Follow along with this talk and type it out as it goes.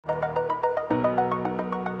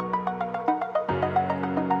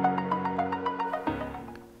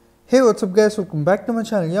Hey, what's up guys, welcome back to my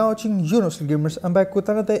channel. You're watching Universal Gamers. I'm back with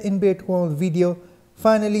another NBA 2K video.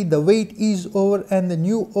 Finally the wait is over and the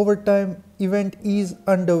new overtime event is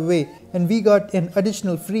underway, and we got an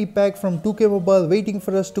additional free pack from 2K Mobile waiting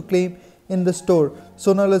for us to claim in the store.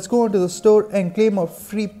 So now let's go into the store and claim our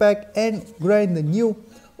free pack and grind the new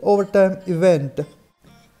overtime event.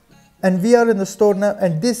 And we are in the store now,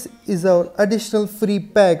 and this is our additional free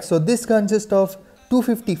pack. So this consists of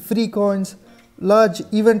 250 free coins, large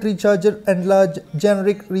event recharger and large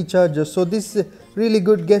generic recharger. So this is a really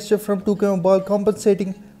good gesture from 2K Mobile,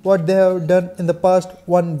 compensating what they have done in the past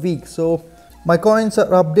 1 week. So my coins are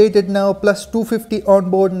updated now, plus 250 on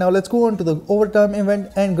board. Now let's go on to the overtime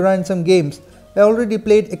event and grind some games. I already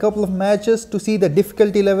played a couple of matches to see the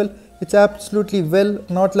difficulty level. It's absolutely well,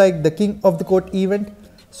 not like the King of the Court event.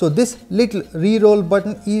 So this little reroll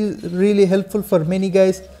button is really helpful for many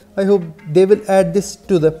guys. I hope they will add this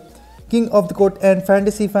to the King of the Court and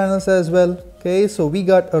Fantasy Finals as well. Okay, so we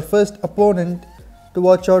got our first opponent to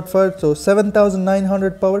watch out for. So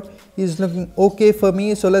 7900 power is looking okay for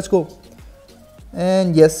me. So let's go.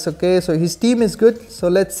 And yes, okay, so his team is good. So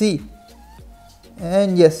let's see.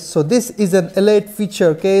 And yes, so this is an elite feature.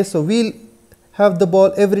 Okay, so we'll have the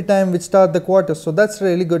ball every time we start the quarter. So that's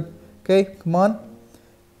really good. Okay, come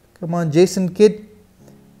on, Jason Kidd,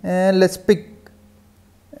 and let's pick.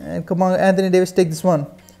 And come on, Anthony Davis, take this one.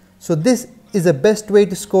 So this is the best way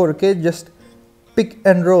to score. Okay, just pick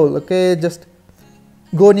and roll. Okay, just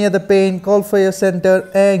go near the paint, call for your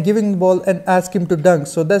center and giving the ball and ask him to dunk.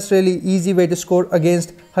 So that's really easy way to score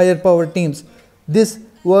against higher power teams. This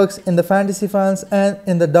works in the fantasy finals and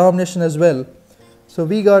in the domination as well. So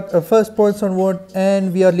we got our first points on board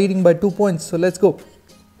and we are leading by 2 points. So let's go.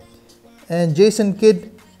 And Jason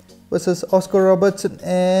Kidd versus Oscar Robertson,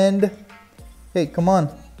 and hey, come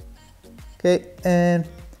on. Okay, and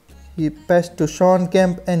he passed to Sean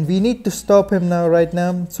Kemp, and we need to stop him now, right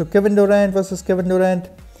now. So Kevin Durant versus Kevin Durant,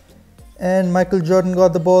 and Michael Jordan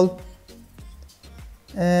got the ball,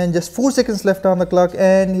 and just 4 seconds left on the clock,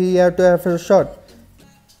 and he had to have a shot,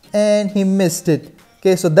 and he missed it.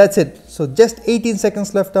 Okay, so that's it. So just 18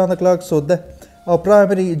 seconds left on the clock. So our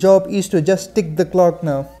primary job is to just tick the clock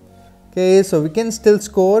now. Okay, so we can still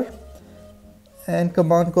score. And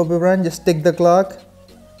come on, Kobe Bryant, just tick the clock.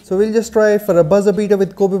 So we'll just try for a buzzer beater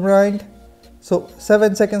with Kobe Bryant. So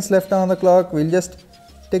 7 seconds left on the clock. We'll just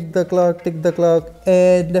tick the clock,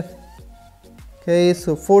 and okay,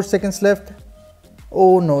 so 4 seconds left.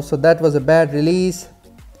 Oh no, so that was a bad release.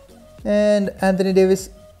 And Anthony Davis,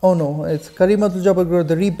 oh no, it's Kareem Abdul-Jabbar got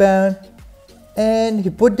the rebound, and he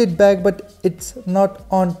put it back, but it's not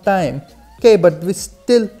on time. Okay, but we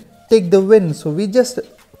still take the win. So we just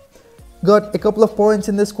got a couple of points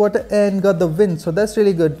in this quarter and got the win. So that's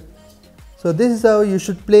really good. So this is how you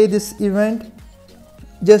should play this event.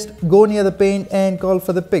 Just go near the paint and call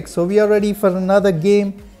for the pick. So we are ready for another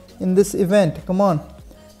game in this event. Come on.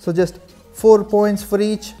 So just 4 points for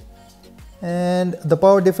each, and the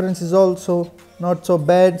power difference is also not so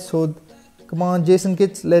bad. So come on, Jason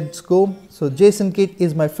Kidd, let's go. So Jason Kidd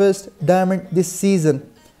is my first diamond this season.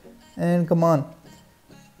 And come on,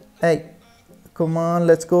 hey, come on,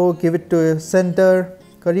 let's go. Give it to center,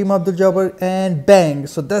 Kareem Abdul-Jabbar, and bang.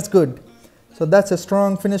 So that's good. So that's a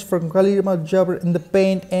strong finish from Kareem Abdul-Jabbar in the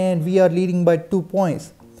paint, and we are leading by 2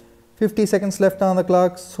 points. 50 seconds left on the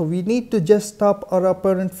clock. So we need to just stop our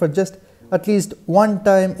opponent for just at least one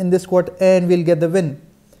time in this quarter, and we'll get the win.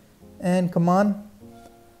 And come on,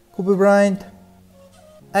 Kobe Bryant.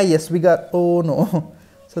 Ah yes, we got, oh no.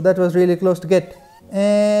 So that was really close to get.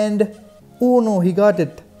 And oh no, he got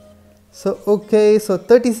it. So okay, so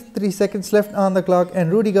 33 seconds left on the clock,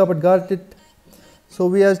 and Rudy Gobert got it. So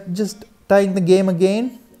we are just tying the game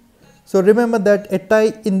again. So remember that a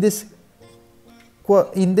tie in this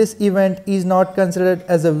event is not considered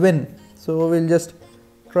as a win. So we'll just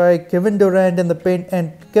try Kevin Durant in the paint,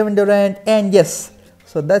 and Kevin Durant, and yes.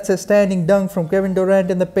 So that's a standing dunk from Kevin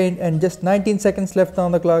Durant in the paint, and just 19 seconds left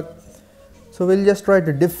on the clock. So we'll just try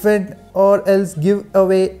to defend or else give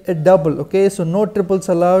away a double. Okay, so no triples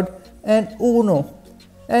allowed. And oh no,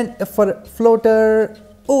 and for a floater,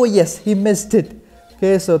 oh yes, he missed it.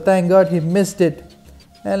 Okay, so thank God he missed it.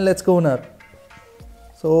 And let's go now.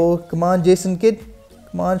 So come on, Jason Kidd,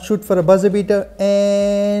 come on, shoot for a buzzer beater,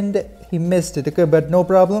 and he missed it. Okay, but no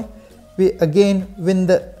problem, we again win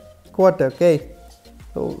the quarter. Okay,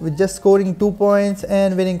 so we're just scoring 2 points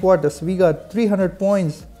and winning quarters. We got 300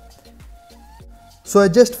 points. So I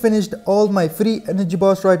just finished all my free energy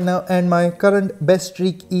bars right now, and my current best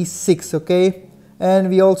streak is 6. Okay, and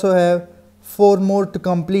we also have 4 more to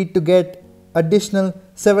complete to get additional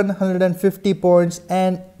 750 points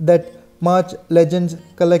and that March Legends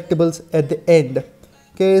collectibles at the end.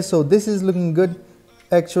 Okay, so this is looking good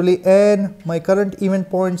actually, and my current event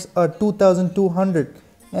points are 2200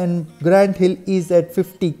 and Grant Hill is at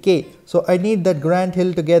 50k. So I need that Grant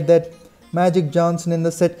Hill to get that Magic Johnson in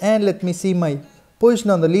the set. And let me see my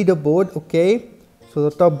position on the leaderboard. Okay, so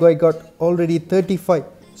the top guy got already 35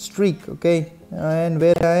 streak. Okay, and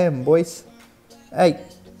where I am, boys.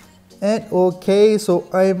 And okay, so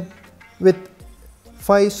I'm with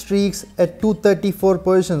 5 streaks at 234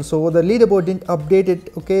 positions. So the leaderboard didn't update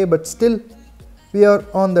it. Okay, but still we are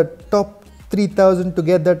on the top 3000 to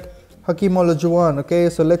get that Hakeem Olajuwon. Okay,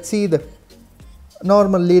 so let's see the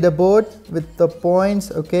normal leaderboard with the points.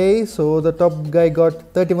 Okay, so the top guy got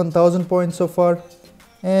 31,000 points so far,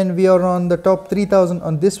 and we are on the top 3000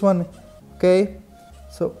 on this one. Okay,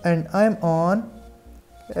 so and I'm on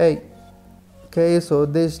okay, so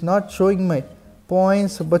this is not showing my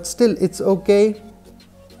points, but still it's okay.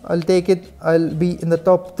 I'll take it. I'll be in the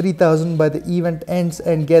top 3000 by the event ends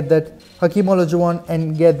and get that Hakeem Olajuwon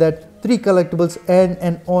and get that 3 collectibles and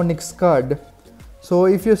an Onyx card. So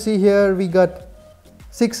if you see here, we got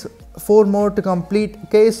 4 more to complete.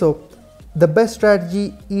 Okay, so the best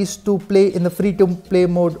strategy is to play in the free to play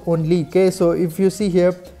mode only. Okay, so if you see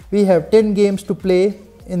here, we have 10 games to play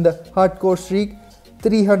in the hardcore streak,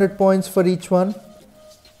 300 points for each one,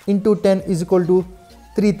 into 10 is equal to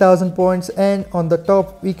 3000 points, and on the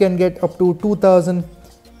top we can get up to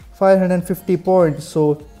 2550 points,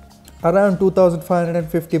 so around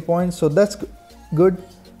 2550 points, so that's good.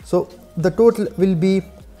 So the total will be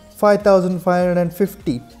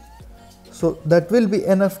 5550, so that will be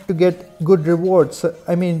enough to get good rewards.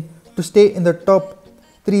 I mean, to stay in the top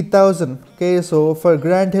 3000. Okay, so for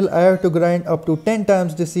Grant Hill I have to grind up to 10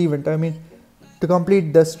 times this event. I mean, to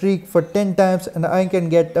complete the streak for 10 times, and I can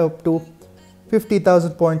get up to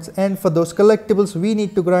 50,000 points. And for those collectibles, we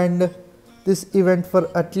need to grind this event for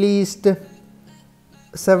at least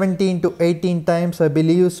 17 to 18 times, I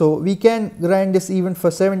believe. So we can grind this event for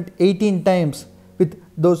 18 times with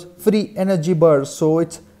those free energy bars. So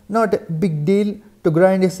it's not a big deal to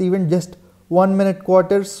grind this event, just 1 minute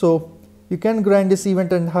quarters. So you can grind this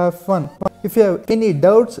event and have fun. If you have any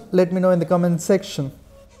doubts, let me know in the comment section.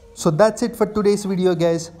 So that's it for today's video,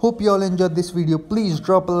 guys. Hope you all enjoyed this video. Please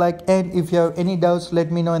drop a like, and if you have any doubts,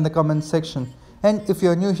 let me know in the comment section. And if you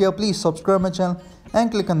are new here, please subscribe my channel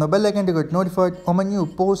and click on the bell icon to get notified on my new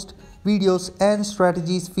post videos and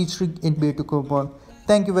strategies featuring NBA 2K.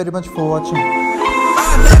 Thank you very much for watching.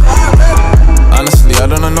 Honestly, I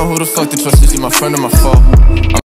don't know who the fuck to trust, is he my friend or my foe?